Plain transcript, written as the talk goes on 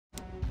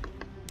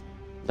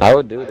I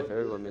would do it if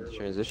everyone made the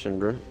transition,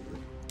 bro.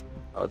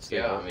 I would say,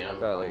 Yeah, bro. I mean, I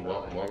got like, I'm I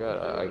welcome got, to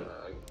do I, it.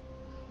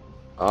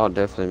 I'll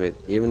definitely make.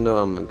 Even though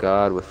I'm a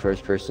god with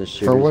first-person For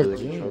shooters with what a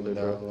controller, game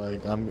though? bro.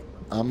 Like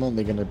I'm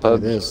only gonna play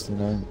PUBG, this, you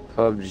know.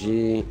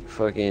 PUBG,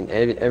 fucking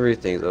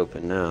everything's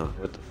open now.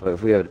 What the fuck?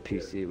 If we have the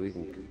PC,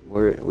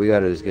 we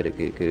gotta just get a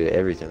good at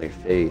everything like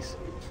face.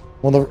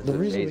 Well, That's the what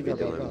reason FaZe we be got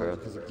back doing, on bro. is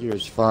because of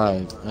Gears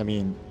 5. I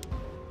mean,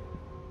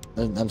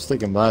 I'm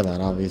sticking by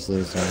that,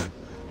 obviously. So,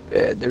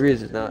 Yeah, the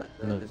reason it's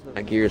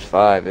not Gears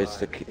 5. It's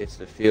the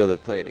feel to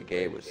play the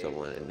game with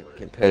someone and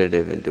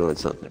competitive and doing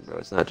something, bro.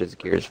 It's not just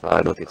Gears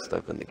 5. Don't get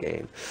stuck in the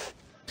game.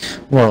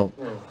 well,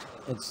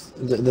 it's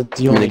the I mean,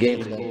 the only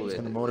game game's cool. that's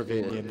gonna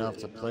motivate me Yeah. enough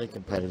to play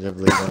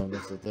competitively, though.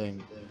 That's the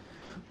thing,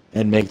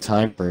 and make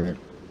time for it.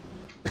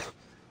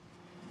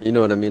 You know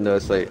what I mean, though.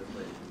 It's like,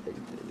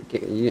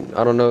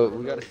 I don't know.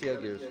 We gotta see how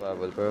Gears 5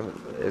 was, bro.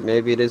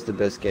 Maybe it is the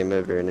best game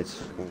ever, and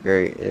it's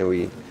great, and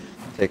we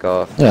take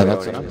off. Yeah, We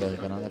that's don't what I'm even.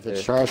 thinking. If it's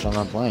Yeah. trash, I'm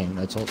not playing.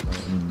 That's all.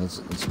 I mean, that's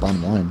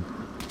bottom line.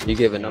 You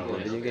giving up on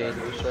video games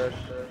and stuff?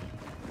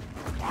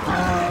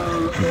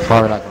 I'm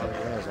probably not gonna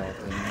play as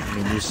often. I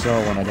mean, you saw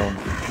when I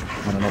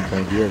don't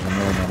play Gears, I'm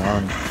really not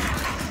on.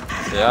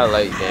 Yeah, I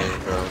like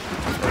games, bro.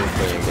 I'm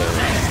playing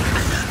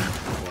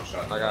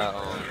games. I got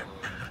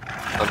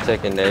I'm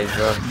taking nades,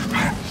 bro.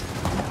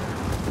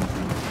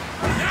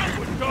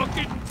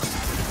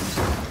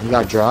 You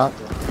got dropped?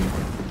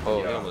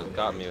 Oh, he almost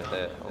got me with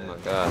that. Oh my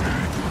god.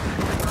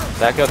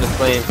 Back up the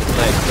flames and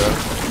snipes, bro.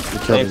 You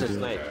killed Flames him, and dude.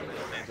 snipes.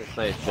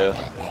 Flames and snipes, Joe.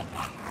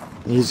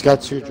 He's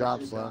got 2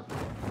 drops left.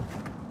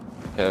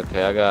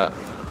 Okay, I got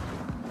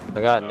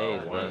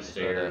nades, One bro.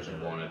 upstairs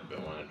and one at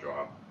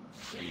drop.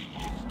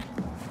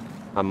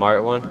 I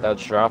marked one.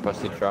 That's drop. I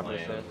see drop in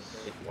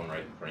One right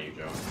in front of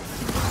you,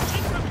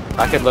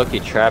 Joe. I could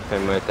low-key trap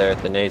him right there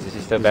at the nades. Is he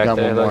still He's back got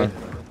there, one more.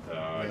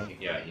 Logan?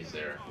 Yeah, he's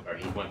there. Or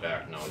he went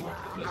back. No, he went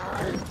to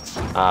this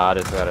one. Ah, I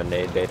just got a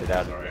nade baited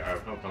out. Sorry,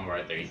 I'm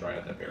right there. He's right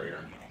at that barrier.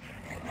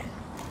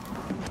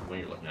 When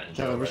you're looking at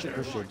Joe, Kevin, we right should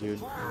there. push it,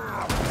 dude.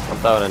 I'm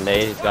throwing a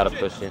nade. He's got to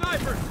push you.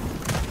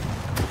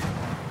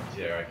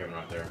 Yeah, right, Kevin,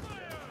 right there.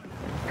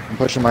 I'm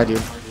pushing my dude.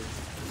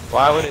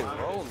 Why would it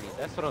roll me?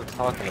 That's what I'm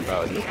talking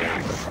about with this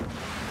game.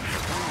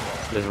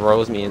 Just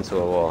rolls me into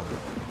a wall.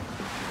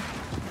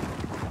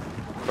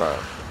 Bro.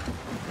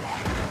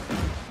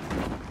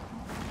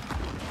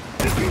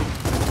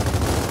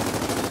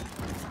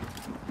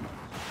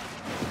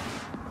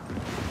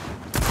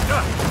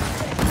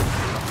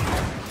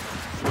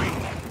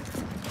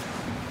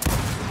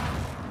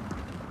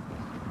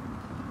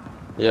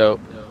 Yo.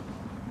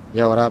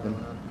 Yeah, what happened?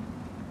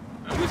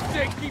 This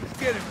day keeps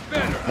getting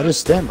better. I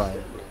just stand by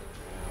it.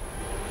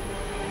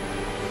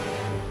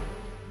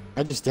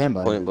 I just stand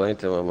by it. Point blank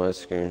to on my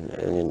screen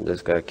and you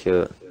just got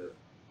killed.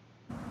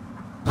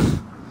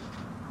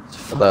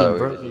 Fucking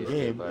broken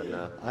game.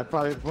 I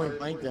probably point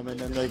blank them and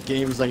then the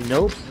game's like,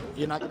 nope,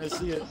 you're not gonna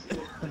see it.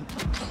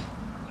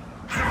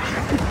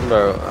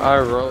 Bro, I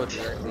rolled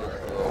directly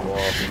into a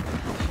wall.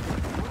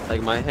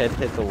 Like my head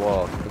hit the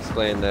wall.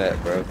 Explain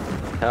that, bro.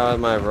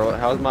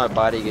 How's my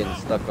body getting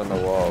stuck on the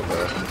wall,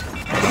 bro?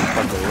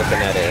 I'm fucking looking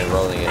at it and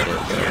rolling at it,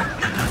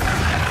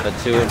 bro.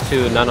 A 2 and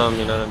 2, none on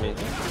me, none on me.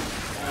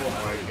 Oh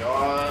my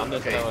god. I'm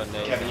just Okay, throwing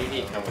nades. Kevin, you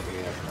need to come with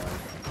me next time.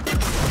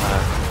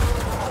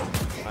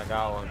 I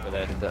got one for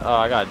that. Oh,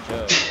 I got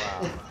Joe.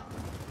 Wow.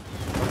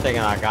 I'm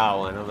thinking I got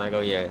one. I'm like,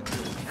 oh yeah.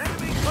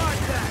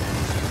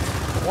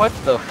 What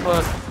the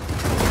fuck?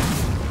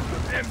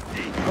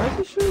 Where's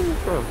he shooting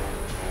from?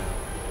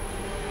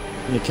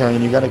 Yeah,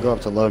 Kevin, you gotta go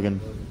up to Logan.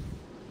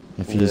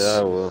 If he's... Yeah,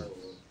 I will.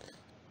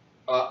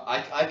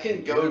 I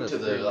can go to the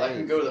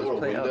little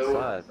play window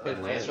outside, play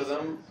and answer nades.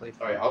 them. Play-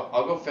 Alright,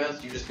 I'll go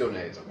fence, you just go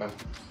nades, okay?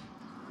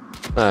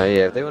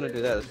 Yeah, if they want to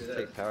do that, let's just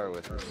take power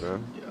with us, bro.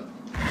 Yeah.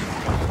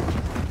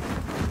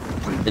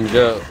 And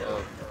Joe,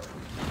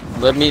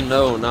 let me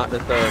know not to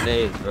throw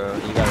nades, bro.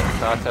 You gotta,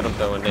 I said I'm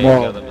throwing nades,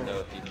 Well, you gotta let me know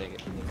if you think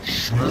it.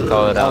 Just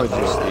call it I out. would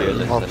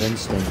just off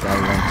instinct, I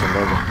went to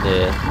Logan.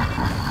 Yeah.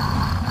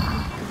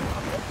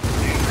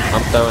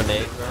 I'm throwing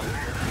nades, bro.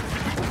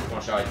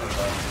 One shot, one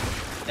shot.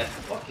 That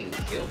fucking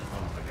kill.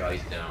 Oh my god,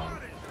 he's down.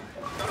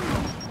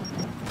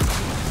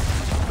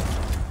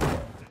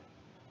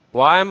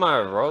 Why am I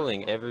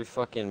rolling every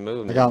fucking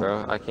movement, I got-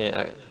 bro? I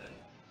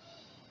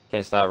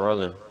can't stop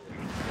rolling.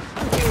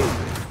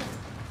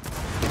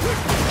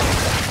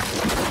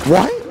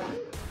 What?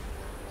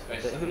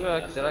 Who did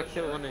I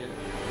kill one of you?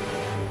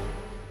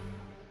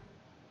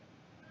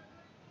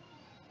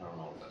 I don't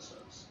know what that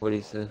says. What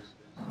he says?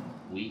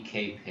 We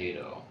K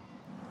Pato.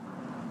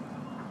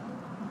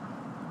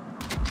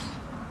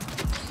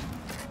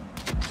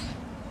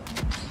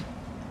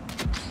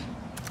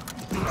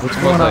 What's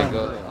going Like,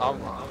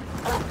 on?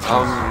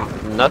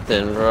 I'm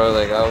nothing, bro.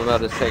 Like, I'm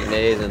about to take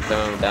nades and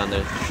throw them down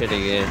there shit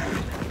again.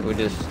 We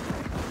just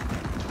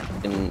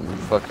getting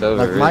fucked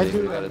over, Like, my really.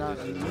 dude, We gotta I'm not,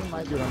 do me something. and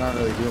my dude are not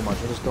really doing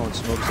much. We're just going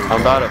smoke to the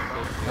I'm about to.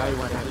 Now he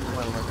went in.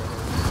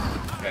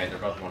 Okay, they're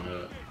both one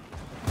hit.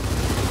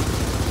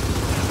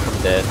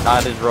 I'm dead.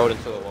 I just rolled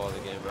into a wall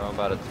again, bro. I'm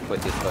about to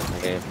quit this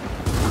fucking game.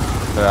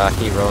 Bro, I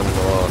keep rolling the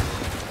wall.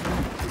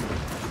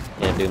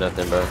 Can't do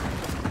nothing, bro.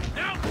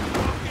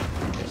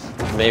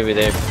 Maybe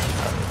they.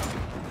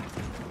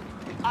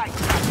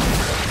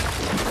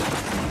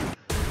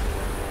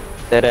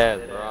 Dead ass,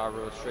 bro. I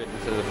rolled straight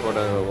into the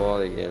corner of the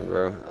wall again,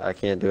 bro. I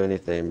can't do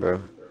anything,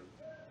 bro.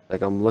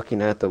 Like, I'm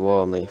looking at the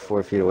wall, I'm like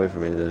 4 feet away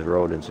from it and just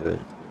rolled into it.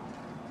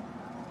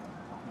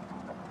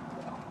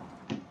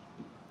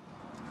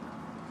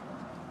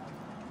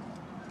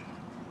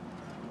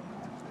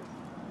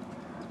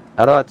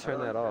 How do I turn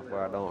that off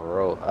where I don't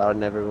roll? I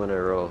never want to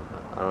roll.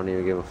 I don't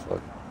even give a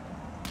fuck.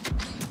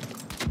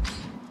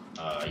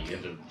 You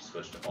have to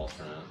switch to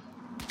alternate.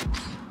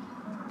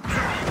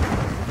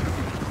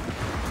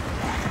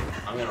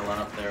 I'm gonna run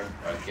up there.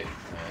 Get.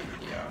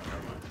 Yeah,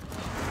 never mind.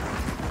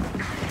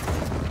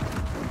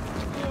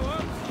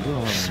 Yo,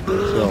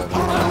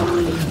 what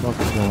the fuck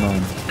is going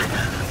on?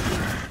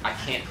 I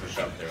can't push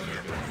up there.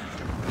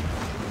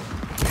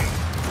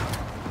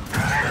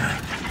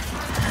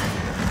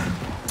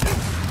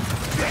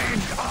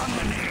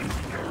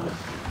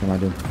 What am I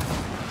doing?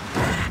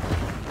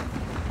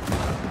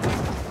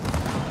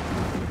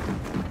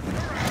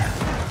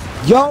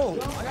 Yo! I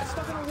got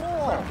stuck in a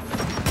wall!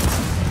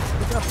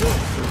 Pick it up, dude.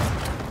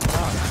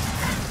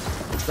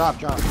 Drop.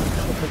 Go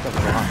pick up the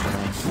rock,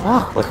 man.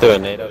 Fuck! What, threw a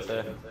nade up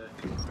there?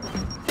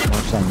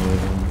 Watch that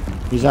move.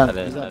 He's on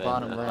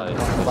bottom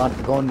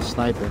right. Going to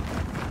sniper.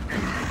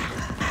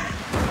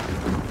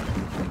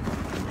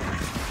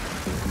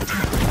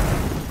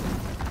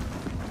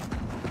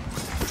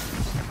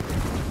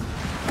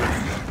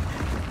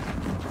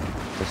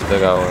 Still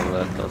got one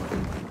left, huh?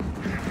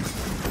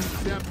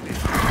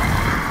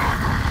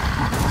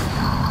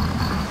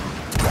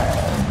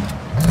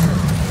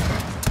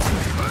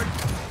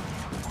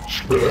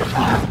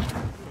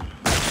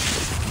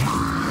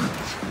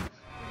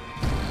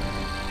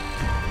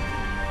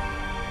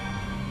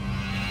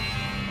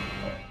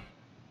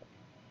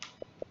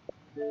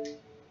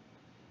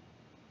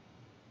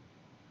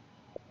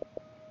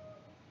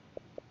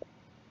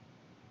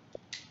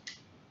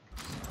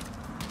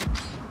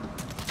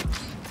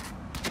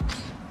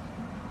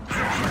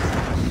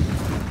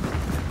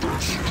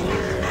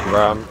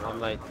 Bro, I'm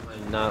like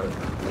not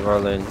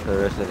rolling for the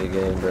rest of the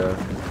game, bro.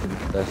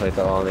 That's like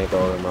the only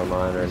goal in my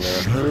mind right now.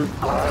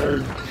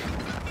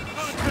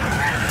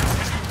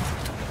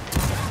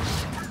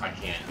 I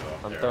can't go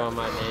up I'm there. throwing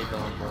my nades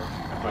on, bro.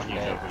 Pushing each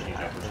other.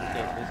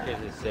 This kid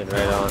is sitting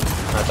right on.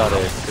 I thought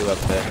there was two up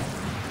there.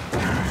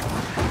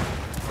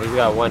 We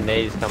got one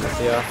nades coming,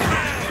 see y'all?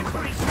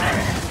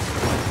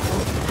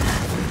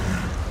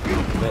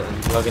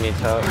 Logan needs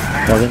help.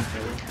 Logan?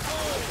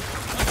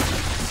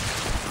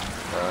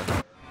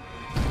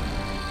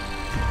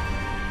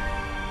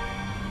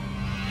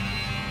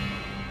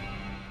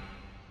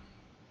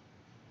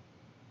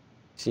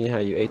 See how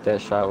you ate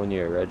that shot when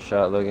you're a red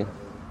shot, Logan?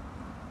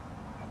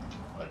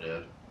 I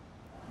did.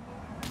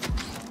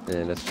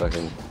 Man, that's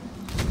fucking...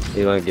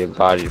 You don't get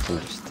bodied from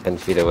just 10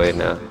 feet away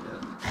now.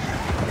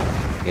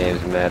 The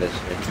game's mad as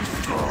shit.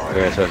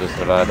 We're supposed to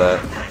survive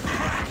that.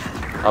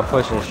 I'm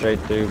pushing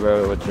straight through,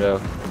 bro, with Joe.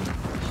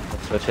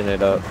 Switching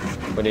it up.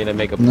 We need to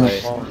make a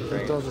play. No, he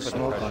throws a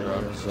smoke on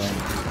you, so...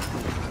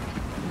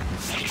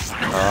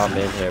 Oh, I'm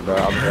in here, bro.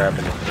 I'm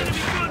grabbing this shit.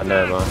 I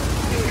never mind.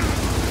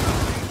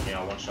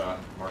 Yeah, one shot.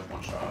 Mark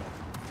one shot.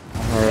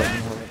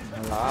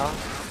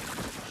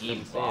 He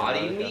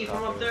bodied me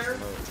from up there?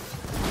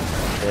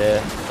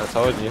 Yeah, I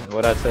told you.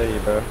 What'd I tell you,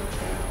 bro?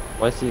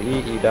 Once you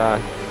eat, you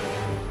die.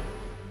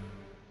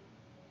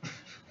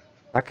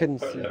 I couldn't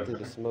see through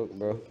the smoke,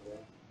 bro.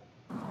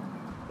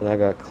 And I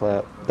got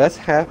clapped. That's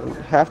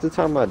half the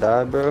time I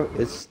died, bro.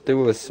 It's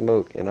through a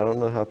smoke, and I don't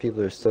know how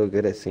people are so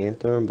good at seeing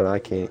through them, but I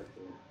can't.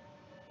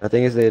 I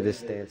think it's they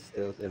just stand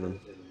still in them.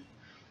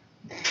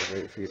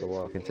 Wait for you to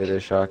walk into their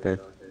shotgun.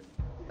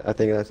 I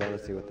think that's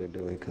honestly what they're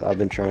doing, because I've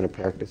been trying to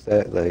practice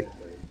that. Like,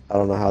 I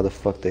don't know how the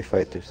fuck they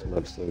fight through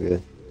smoke so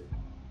good.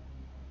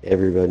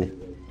 Everybody.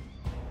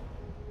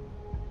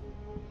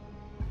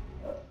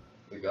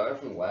 The guy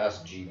from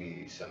last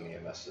GB sent me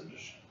a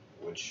message,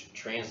 which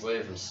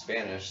translated from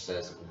Spanish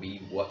says,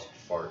 "We what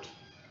fart."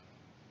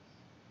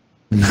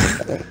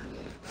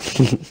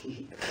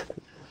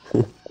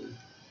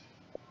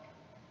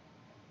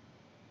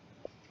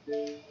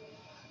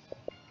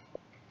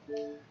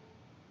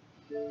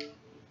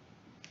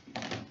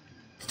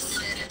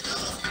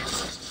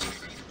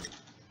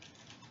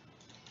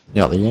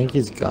 Yeah, the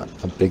Yankees got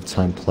a big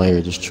time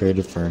player, just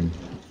traded for him,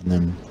 and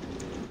then...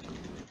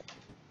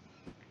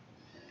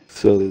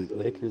 So the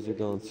Lakers are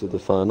going to the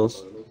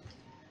finals.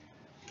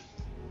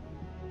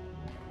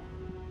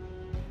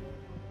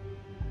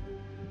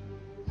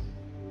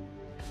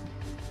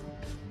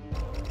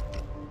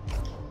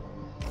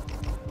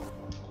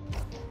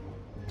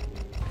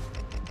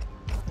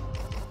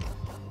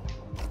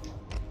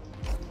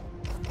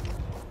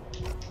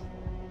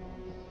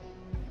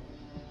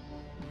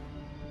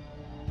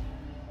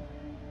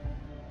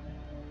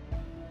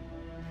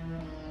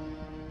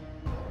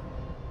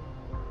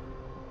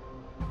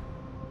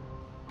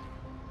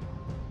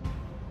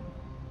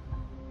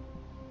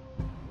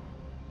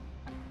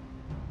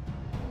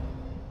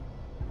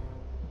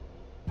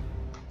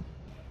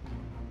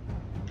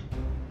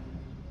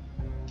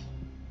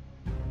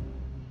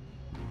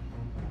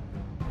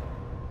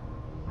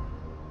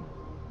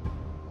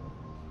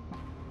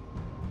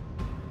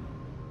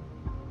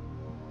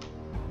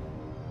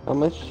 How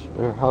much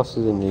are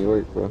houses in New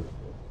York, bro?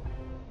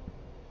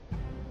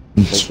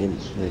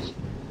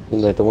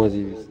 Like the ones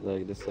you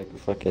like, just like a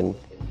fucking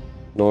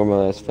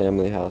normal ass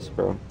family house,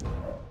 bro.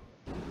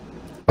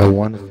 A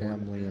one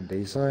family in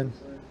Bayside?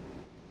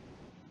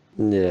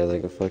 Yeah,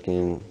 like a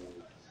fucking.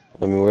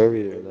 I mean, wherever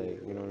you're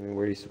like, you know what I mean.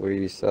 Where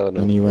you sell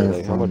them? Anywhere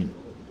Like, how much? from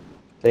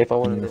Say if I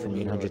want to anywhere live from in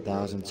New York,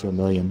 800,000 to a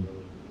million.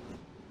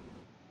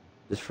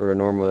 just for a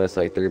normal, that's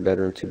like 3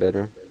 bedroom, 2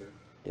 bedroom.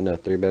 You know,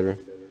 3 bedroom.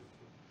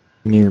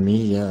 Near me,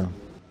 yeah.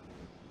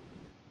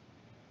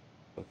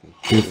 Fucking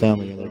Two crazy.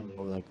 family,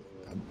 like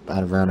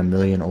about around a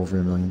million, over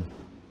a million.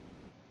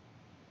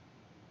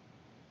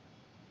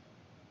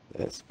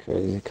 That's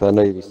crazy. Cause I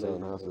know you be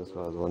selling houses. That's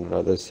why I was wondering.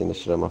 I just seen this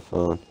shit on my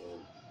phone.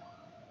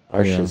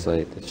 Our Yeah. shit's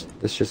like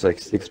this shit's like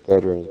 6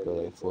 bedrooms, bro.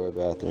 Like 4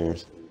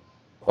 bathrooms,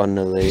 on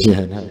the lake,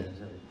 Yeah, no.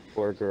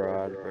 4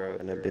 garage, bro.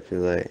 And that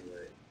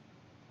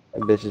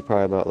bitch is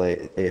probably about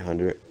like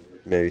 800,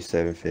 maybe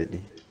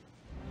 750.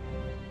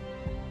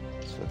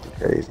 It's fucking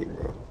crazy,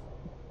 bro.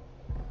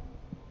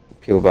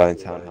 People buying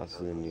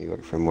townhouses in New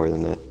York for more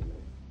than that.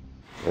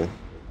 Yeah.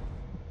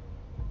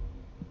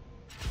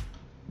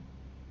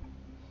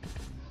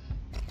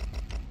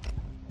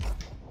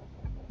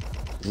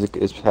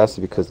 It has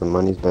to be because the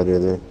money's better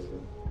there.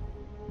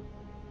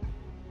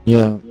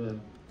 Yeah.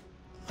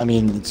 I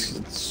mean, it's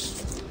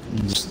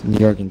just New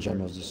York in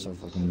general is just so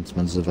fucking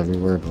expensive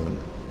everywhere, but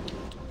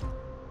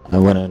I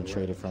wouldn't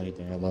trade it for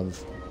anything. I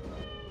love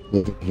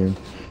living here.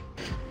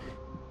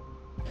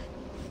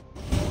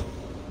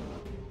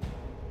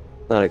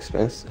 Not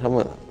expensive.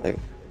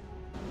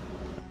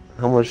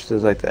 How much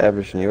does like the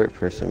average New York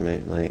person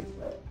make? Like,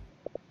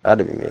 I'd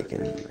be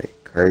making like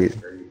crazy.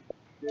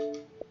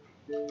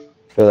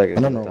 I feel like I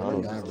it's don't know what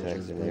McDonald's the is average is,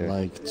 taxing but New York.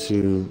 like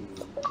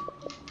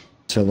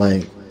to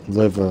like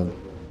live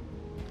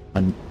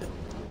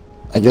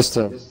I guess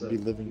to be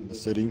living in the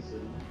city.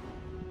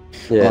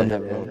 Yeah, on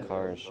have your your own own,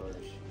 car and shit.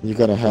 you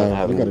gotta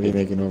having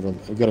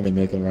be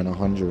making around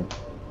 100.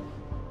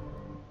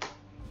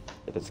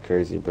 That's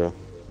crazy, bro.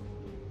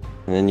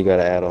 And then you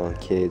gotta add on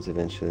kids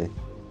eventually.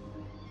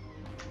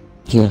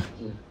 Yeah.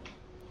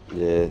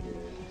 Yeah,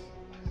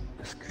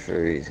 that's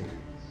crazy.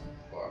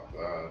 Fuck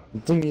that. The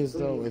thing is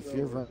though,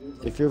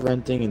 if you're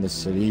renting in the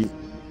city,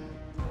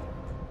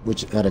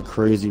 which at a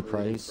crazy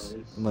price,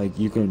 like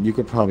you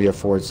could probably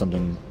afford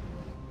something,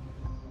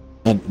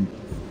 and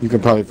you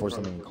could probably afford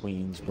something in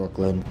Queens,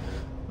 Brooklyn,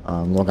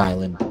 Long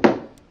Island.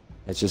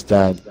 It's just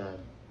that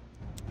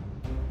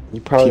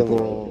You probably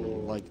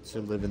people like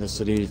to live in the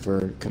city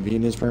for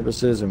convenience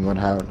purposes and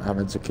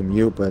having to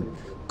commute, but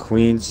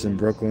Queens and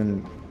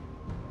Brooklyn,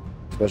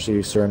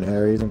 especially certain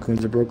areas in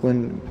Queens and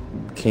Brooklyn,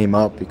 came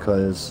up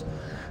because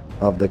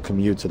of the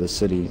commute to the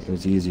city. It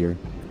was easier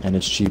and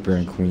it's cheaper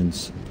in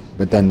Queens.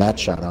 But then that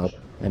shot up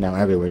and now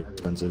everywhere's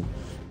expensive.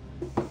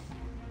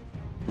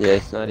 Yeah,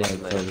 it's not even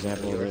for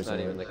example, New York's there's not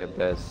a- even like a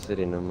bad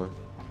city no more.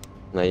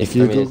 Like, If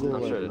you I mean, Google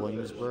I'm like sure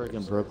Williamsburg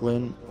in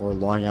Brooklyn or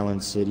Long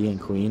Island City in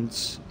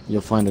Queens,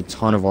 you'll find a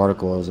ton of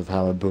articles of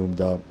how it boomed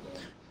up.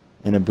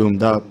 And it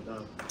boomed up,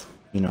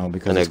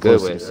 because in a it's good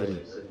close to way, the city.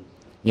 right?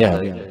 Yeah,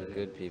 Like yeah.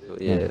 good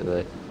people, Yeah. yeah,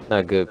 like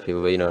not good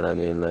people, but you know what I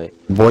mean. Like,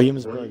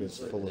 Williamsburg is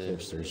full of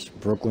hipsters.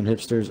 Brooklyn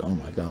hipsters, oh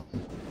my god.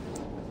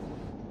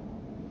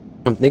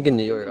 I'm thinking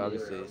New York,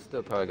 obviously, it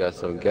still probably got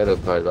some ghetto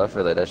parts, but I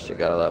feel like that shit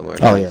got a lot more.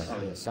 Oh yeah.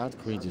 South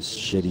Queens is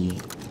shitty.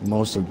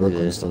 Most of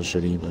Brooklyn's still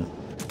shitty, but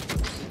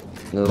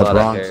There's the a lot of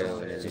Bronx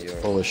heroin in is New just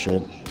York. full of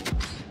shit.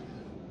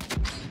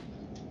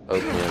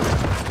 Opium,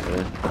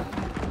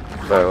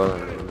 yeah. Sorry, well,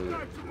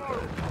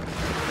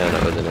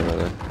 that wasn't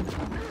another.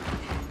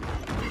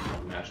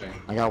 Matching.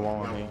 I got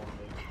one on me.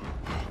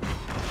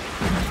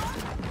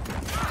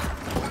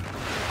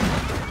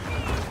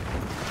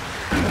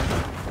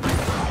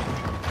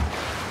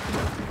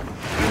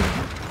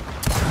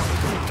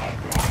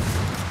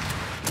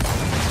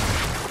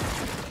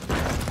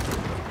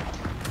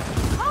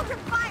 Hold your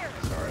fire!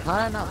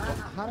 How did I not?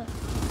 How did?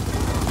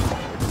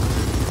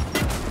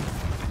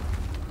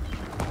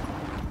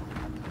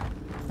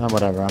 Oh,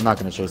 whatever. I'm not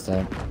gonna chase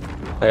that.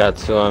 I got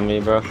two on me,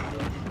 bro.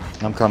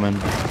 I'm coming.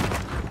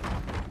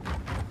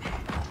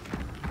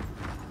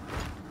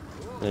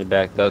 He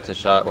backed up to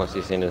shot once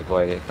he seen his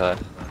boy get caught.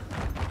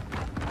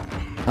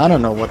 I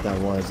don't know what that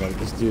was. Like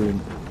this dude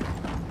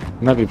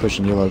he might be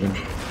pushing you, Logan.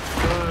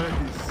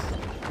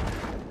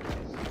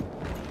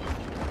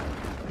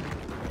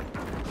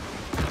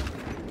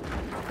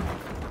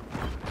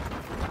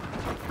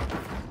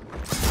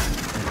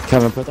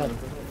 Kevin, put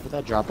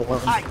that dropper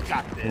on. I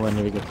got this.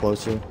 When we get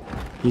closer,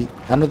 I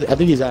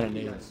think he's out of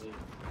nades.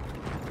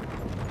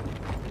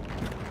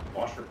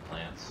 Watch for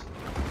plants.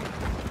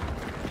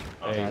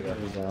 Yeah, I think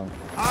he's out.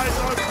 Eyes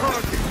on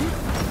target.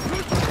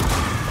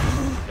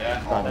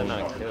 Yeah, Probably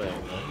not killing.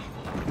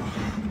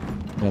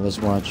 Yeah, let's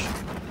watch.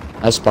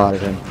 I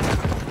spotted him.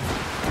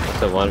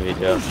 It's a 1v,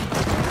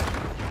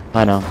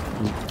 I know.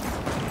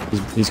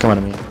 He's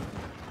coming to me.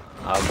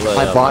 I'll blow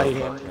I up. bodied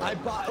him.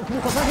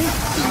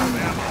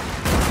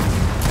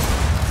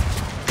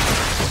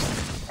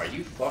 Are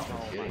you fucking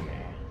kidding me?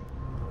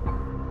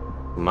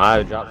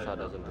 My drop shot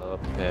doesn't blow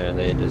up,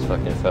 apparently. It just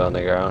fucking fell on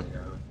the ground.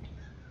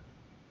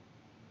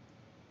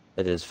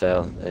 It just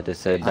fell. It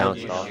just said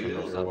bounced off him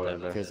or something,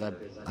 bro. Because I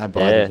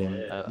bodied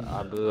him.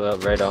 I blew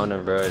up right on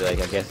him, bro. Like,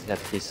 I guess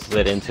he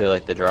slid into,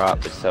 like, the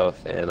drop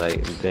itself and,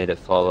 like, made it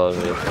fall over.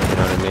 You know what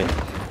I mean?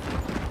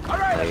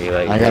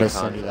 Like, I gotta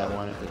send you that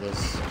one after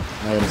this.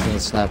 I gotta send a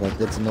snap. Like,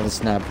 that's another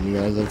snap for you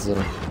guys. That's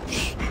a...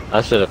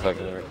 I should have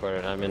fucking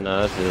recorded. I mean,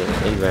 no,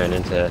 he ran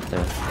into that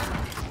thing.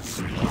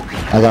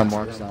 I got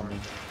marks on me.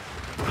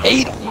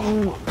 8!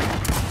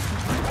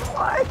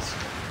 What?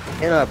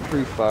 And I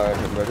pre-fired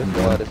him, bro. This is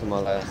why this is my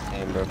last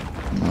game, bro.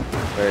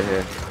 Right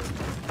here.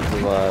 This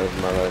is why this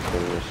is my last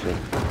game of this shit.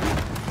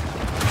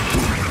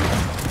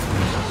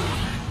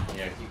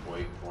 Yeah, keep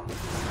waiting for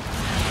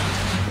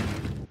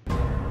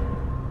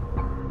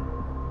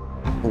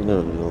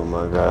him. Oh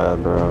my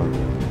god, bro.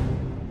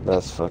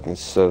 That's fucking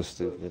so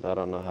stupid. I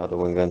don't know how to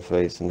win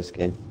gunfights in this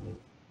game.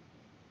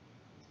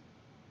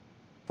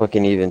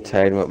 Fucking even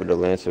tagged him up with the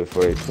Lancer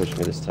before he pushed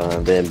me this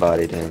time, then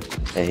bodied him.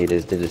 And he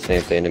just did the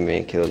same thing to me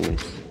and killed me.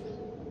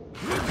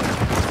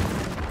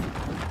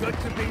 Good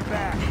to be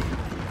back.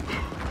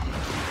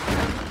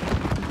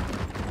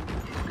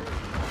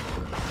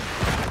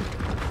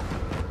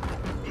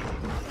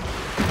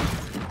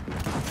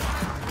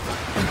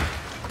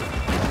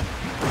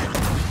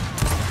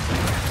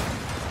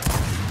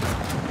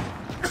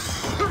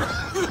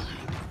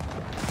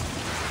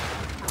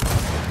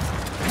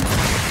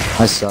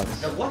 I suck.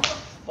 Now, what the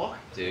fuck,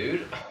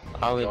 dude?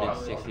 I only did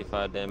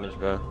 65 damage,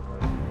 bro.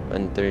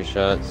 In 3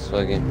 shots,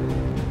 fucking.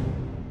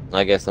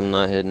 I guess I'm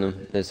not hitting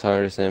him. It's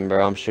hardest in,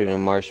 bro. I'm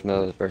shooting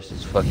marshmallows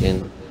versus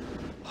fucking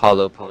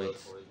hollow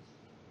points.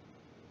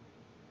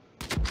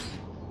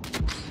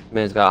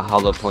 Man's got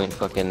hollow point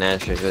fucking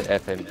nashers with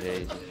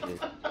FMJs and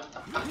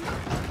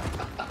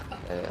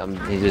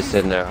shit. He's just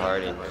sitting there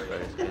harding, bro.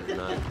 It's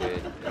not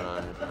good. I don't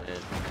understand.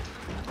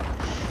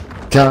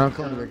 Kevin, I'm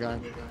calling you, guy.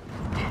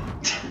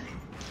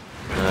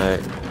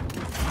 Alright.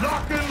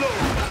 Lock and load.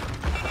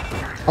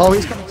 Oh,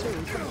 he's coming too.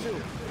 He's coming too.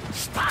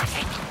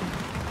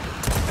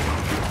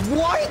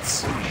 What?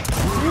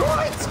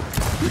 What?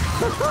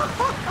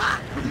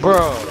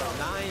 Bro,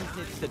 9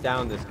 hits to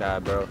down this guy,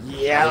 bro.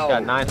 Yeah. He's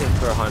got 9 hits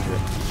for 100.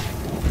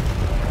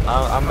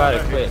 I'm about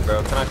to quit,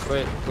 bro. Can I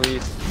quit,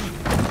 please?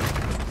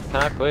 Can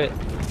I quit?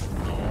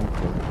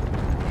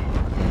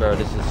 Bro,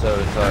 this is so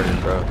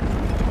retarded, bro.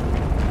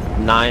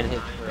 9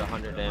 hits for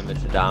 100 damage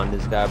to down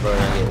this guy, bro,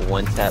 and I get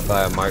 1 tap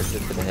by a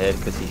marksman to the head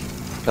because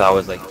I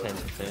was like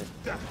 10%.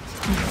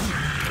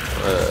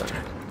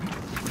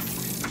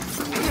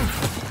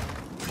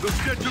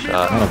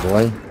 Shot. Oh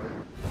boy.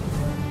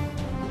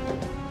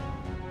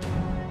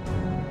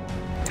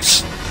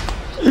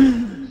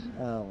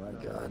 Oh my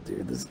god,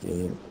 dude, this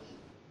game.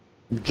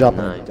 You're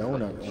dropping a 9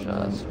 donut.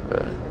 shots, bro.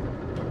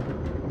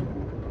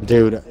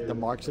 Dude, the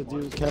marks that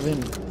do,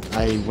 Kevin,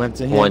 I went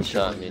to him. 1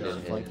 shot me,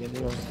 didn't hit.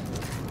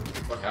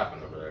 What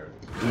happened over there?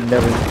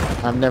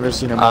 I've never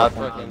seen a mark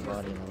on fucking-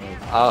 body in my life.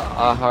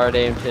 I hard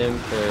aimed him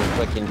for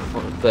fucking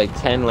like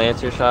 10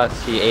 Lancer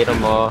shots. He ate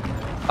them all.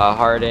 I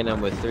hard aimed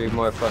him with 3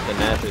 more fucking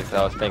Nashers, so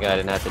I was thinking I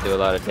didn't have to do a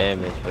lot of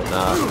damage, but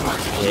nah,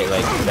 he ate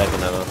like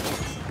 7 of them.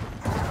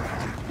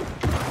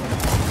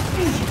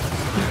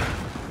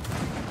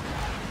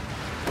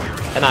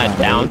 And I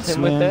downed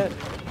him with that?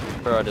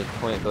 Bro, I just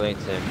point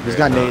blanked him. He's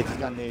got nades, he's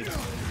got nades.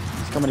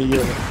 He's coming to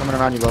you, coming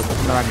around you, Loco,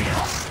 coming around you.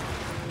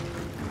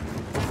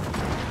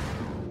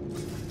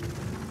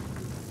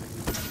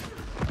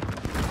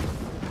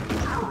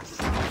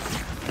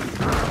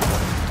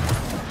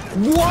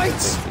 What?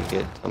 You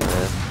get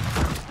dumbass.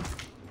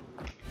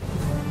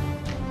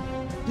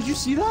 Did you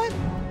see that?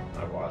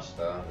 I watched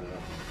that.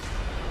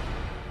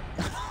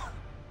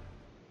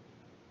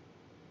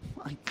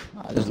 My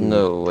god. There's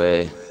no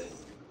way.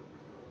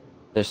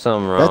 There's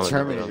something wrong with the way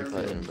Terminator I'm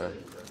fighting, bro.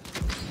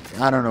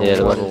 I don't know Yeah,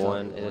 the what level is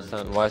 1. Is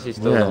something. Why is he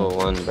still Yeah. level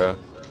 1, bro?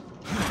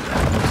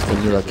 It's the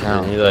new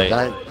account. He like-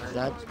 that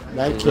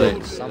He's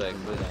kid. like,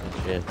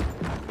 shit.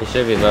 He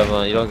should be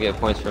leveling. You don't get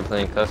points for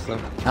playing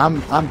custom.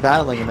 I'm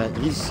battling him.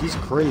 He's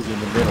crazy in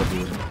the middle,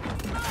 dude.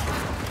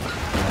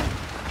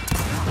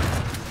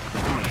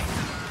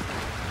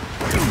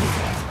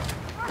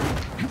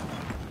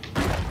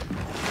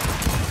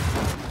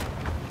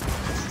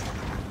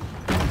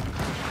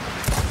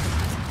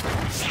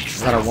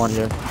 Got a 1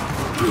 here.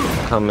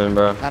 Coming,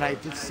 bro. And I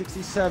did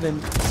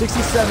 67.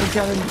 67,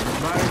 Kevin.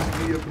 Reminds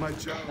me of my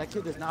child. That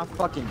kid does not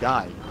fucking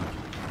die.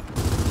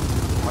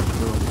 Fucking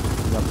boom.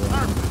 Yep, bro.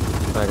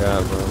 My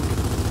god, bro.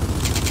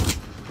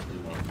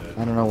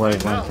 I don't know where he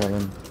went,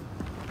 Kevin.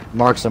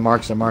 Marks him.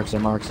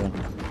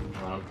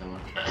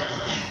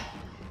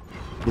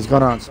 He's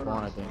going on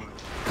spawn, I think.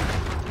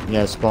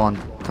 Yeah, spawn.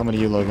 Coming to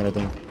you, Logan, I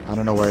think. I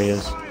don't know where he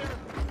is.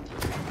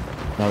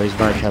 No, he's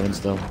by Kevin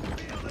still.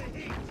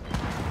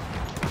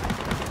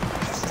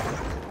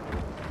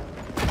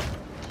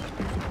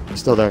 He's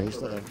still there.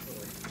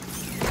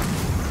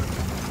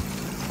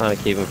 Trying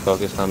to keep him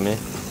focused on me.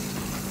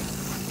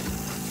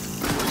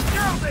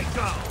 Down they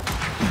go.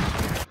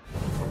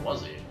 Where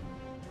was he?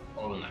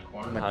 Oh, in that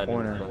corner? In the Hiding in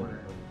corner. the corner.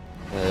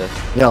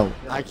 Yeah. Yo,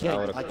 I I can't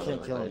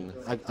would've kill him.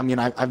 played. I mean,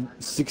 I've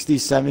 60,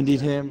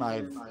 70'd him.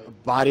 I've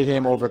bodied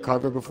him over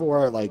cover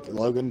before, like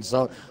Logan.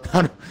 So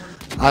I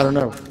don't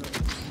know.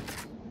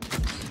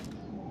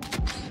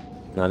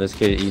 Nah, this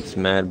kid eats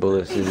mad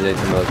bullets. He's like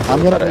the most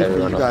I'm gonna out of wait for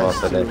everyone you I guys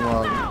fought to,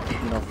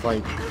 today.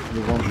 fight.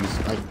 You won't be.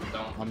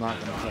 Don't. I'm not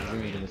gonna touch I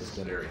mean, anything with it's this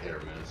kid. very hit or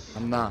miss.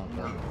 I'm not,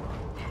 bro.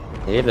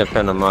 He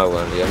depend on my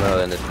one, dude. I'm not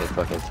letting this kid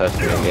fucking touch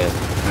me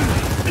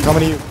again.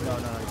 Coming to you. No.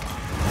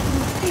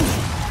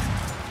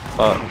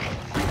 Fuck.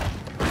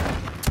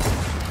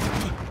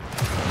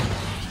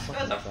 This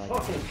guy's a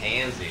fucking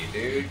pansy,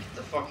 dude. Get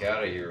the fuck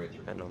out of here with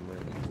your I know,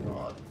 man.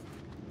 god.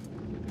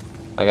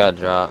 I got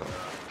dropped.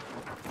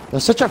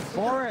 There's such a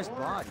far-ass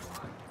body.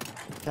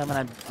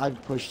 Kevin, I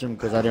pushed him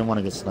because I didn't want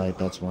to get sniped.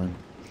 That's why,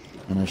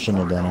 and I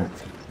shouldn't have done it.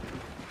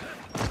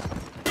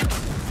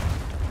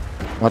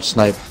 Watch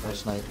snipe.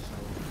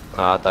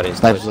 Oh, I thought he was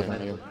Snipe's pushing. looking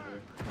at you.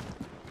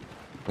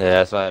 Yeah,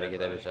 that's why I had to get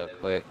that bitch up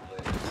quick.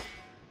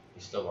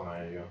 He's still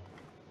behind you.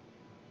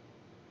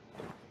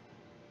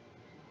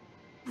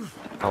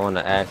 I want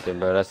to act it,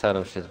 bro. That's how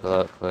them shits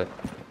blow up quick.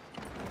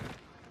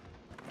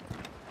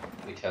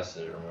 We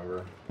tested it,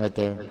 remember? Right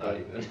there. Not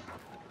even.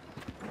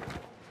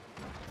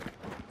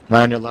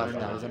 Right on your left.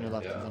 Now he's on your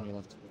left. Yeah. He's on your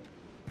left.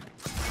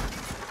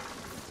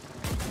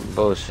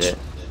 Bullshit.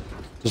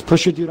 Just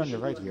push your dude on your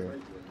right here.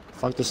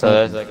 Fuck the So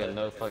sniper. there's like a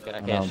no fucking. I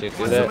No. can't shoot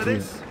through Want some of that.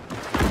 this?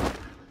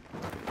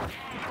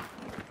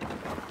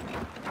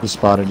 He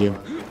spotted you.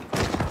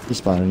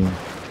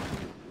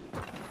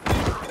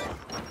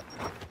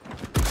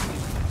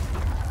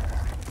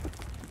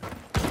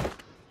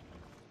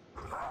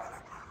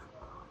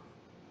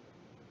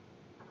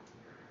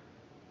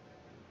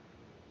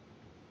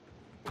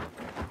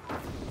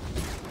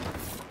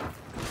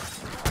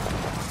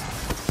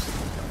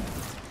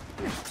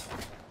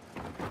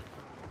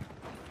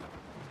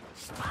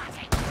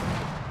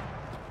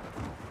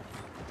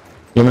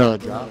 You want another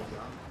drop?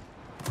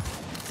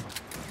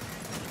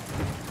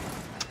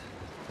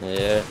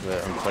 Yeah,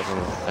 but I'm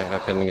fucking. I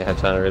couldn't have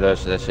time to reload,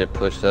 so that shit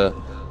pushed up.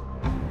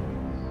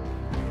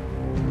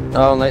 I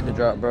don't like the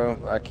drop, bro.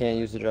 I can't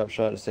use the drop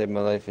shot to save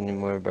my life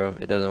anymore, bro.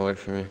 It doesn't work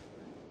for me.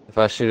 If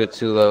I shoot it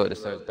too low, it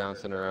just starts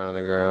bouncing around on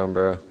the ground,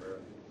 bro.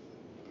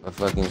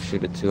 If I fucking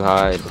shoot it too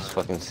high, it just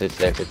fucking sits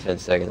there for 10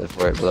 seconds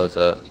before it blows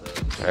up.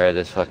 Alright,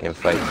 just fucking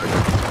fight for me.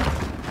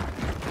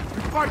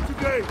 Fight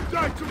today,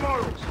 die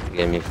tomorrow.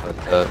 Get me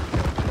fucked up.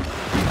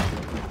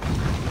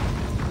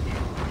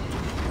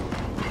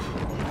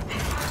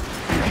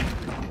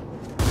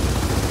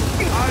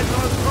 I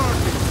lost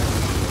target.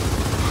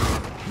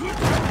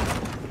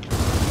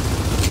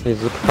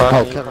 He's looking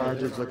Oh, Kevin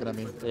Archer's looking at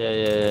me.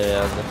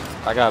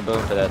 Yeah. I got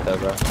boom for that though,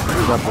 bro. You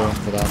got boom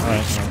for that.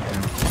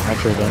 Alright. I'll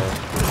trade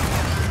that.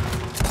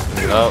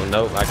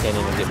 Nope, I can't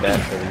even get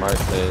back to Mark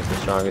is the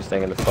strongest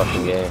thing in the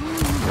fucking game.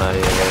 Not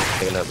even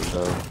picking up the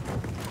boom.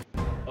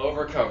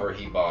 Over cover,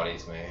 he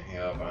bodies me.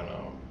 Yep, I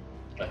know.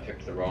 I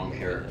picked the wrong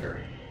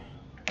character.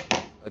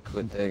 I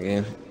quit that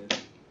game.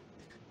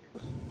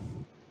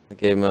 I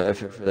gave my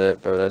effort for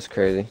that, bro. That's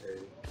crazy.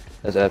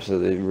 That's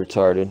absolutely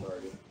retarded.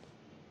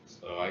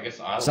 So I guess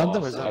I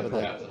Something lost was up with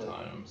half that. the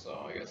time,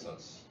 so I guess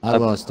that's... I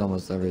lost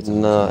almost every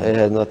time. No, it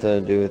had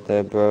nothing to do with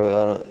that,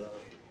 bro.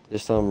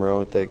 There's something wrong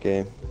with that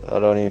game. I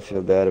don't even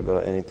feel bad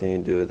about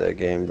anything to do with that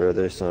game, bro.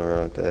 There's something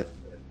wrong with that.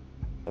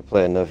 I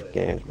play enough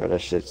games, bro.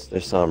 There's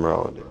something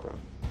wrong with it, bro.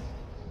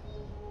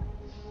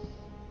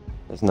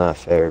 It's not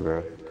fair,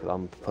 bro. Cause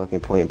I'm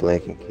fucking point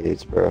blanking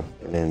kids, bro.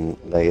 And then,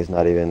 like, it's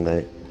not even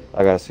like,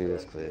 I gotta see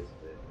this clip.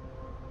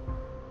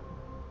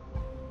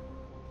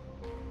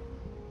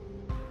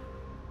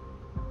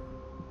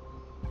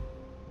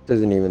 This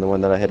isn't even the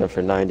one that I hit him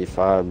for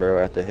 95, bro.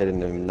 After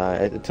hitting him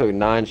it took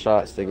 9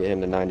 shots to get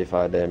him to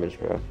 95 damage,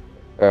 bro.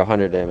 Or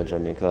 100 damage, I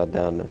mean, cause I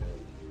downed him.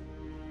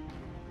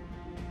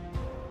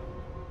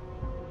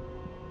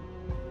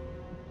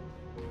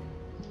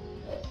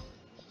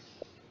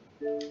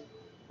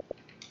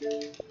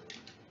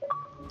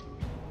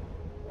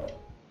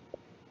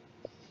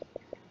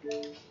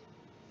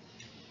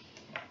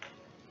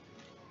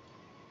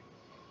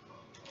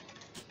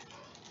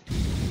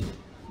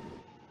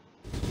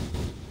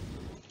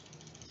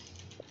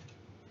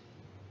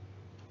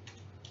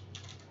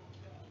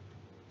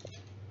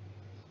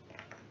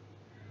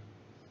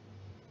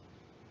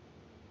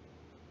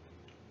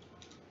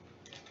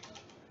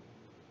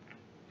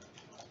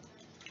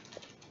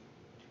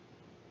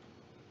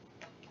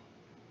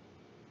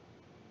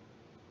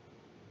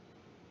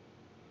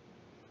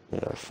 Yeah,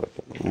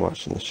 I'm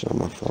watching this shit on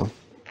my phone.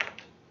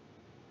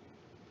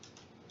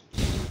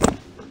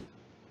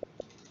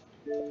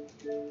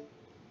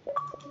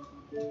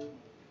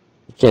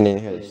 You can't even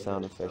hear the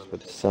sound effects,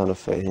 but the sound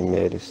effect he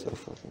made is so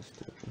fucking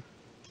stupid.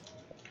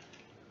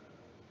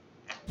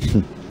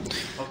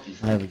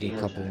 I have a good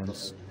couple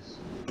ones.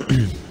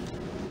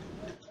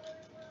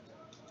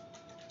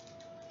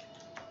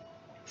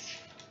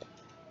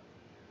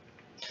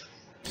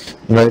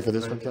 You ready for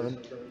this one, Kevin?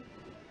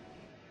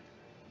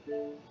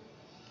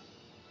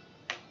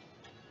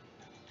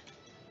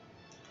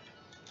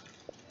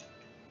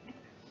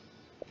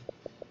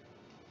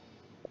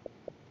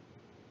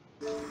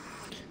 You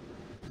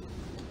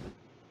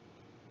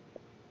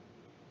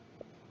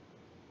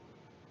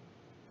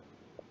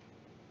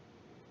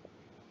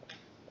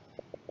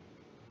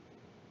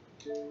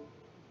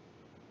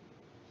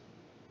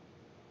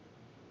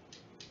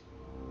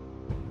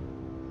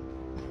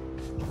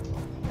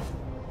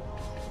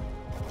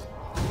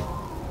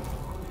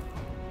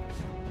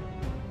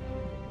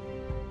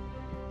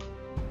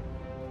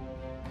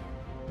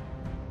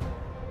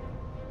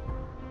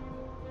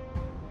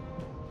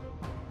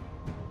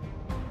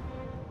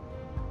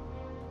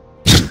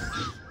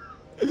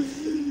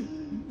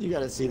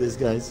gotta see this,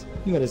 guys.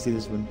 You gotta see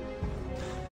this one.